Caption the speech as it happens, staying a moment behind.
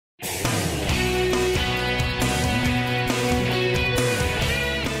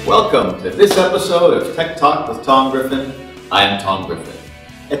Welcome to this episode of Tech Talk with Tom Griffin. I am Tom Griffin.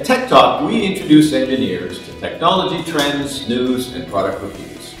 At Tech Talk, we introduce engineers to technology trends, news, and product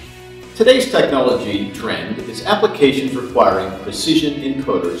reviews. Today's technology trend is applications requiring precision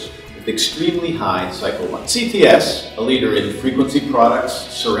encoders with extremely high cycle life. CTS, a leader in frequency products,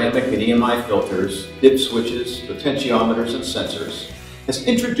 ceramic and EMI filters, dip switches, potentiometers, and sensors, has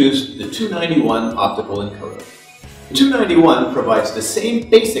introduced the 291 optical encoder. The 291 provides the same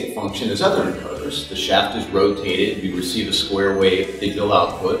basic function as other encoders. The shaft is rotated, you receive a square wave digital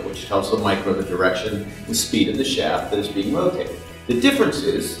output which tells the micro the direction and speed of the shaft that is being rotated. The difference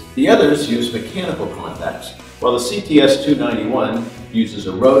is the others use mechanical contacts, while the CTS 291 uses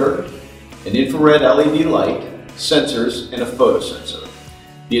a rotor, an infrared LED light, sensors, and a photosensor.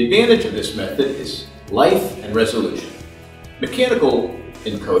 The advantage of this method is life and resolution. Mechanical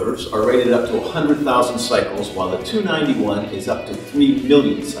encoders are rated up to 100,000 cycles, while the 291 is up to 3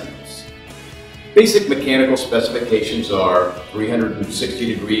 million cycles. Basic mechanical specifications are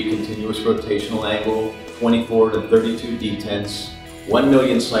 360-degree continuous rotational angle, 24 to 32 detents, 1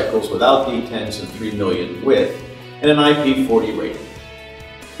 million cycles without detents and 3 million with, and an IP40 rating.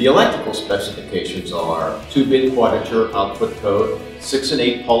 The electrical specifications are 2-bit quadrature output code, 6 and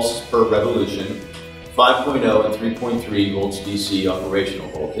 8 pulses per revolution, 5.0 and 3.3 volts DC operational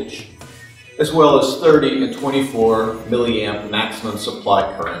voltage, as well as 30 and 24 milliamp maximum supply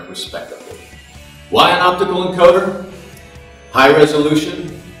current respectively. Why an optical encoder? High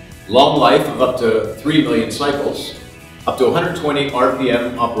resolution, long life of up to 3 million cycles, up to 120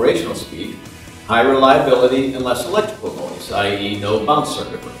 RPM operational speed, high reliability and less electrical noise, i.e. no bounce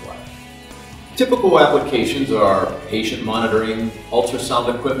circuit required. Typical applications are patient monitoring,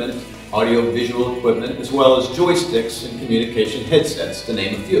 ultrasound equipment, audio-visual equipment, as well as joysticks and communication headsets, to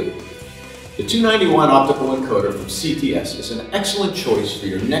name a few. The 291 optical encoder from CTS is an excellent choice for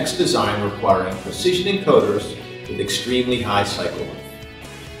your next design requiring precision encoders with extremely high cycle life.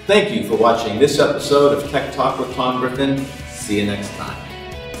 Thank you for watching this episode of Tech Talk with Tom Griffin. See you next time.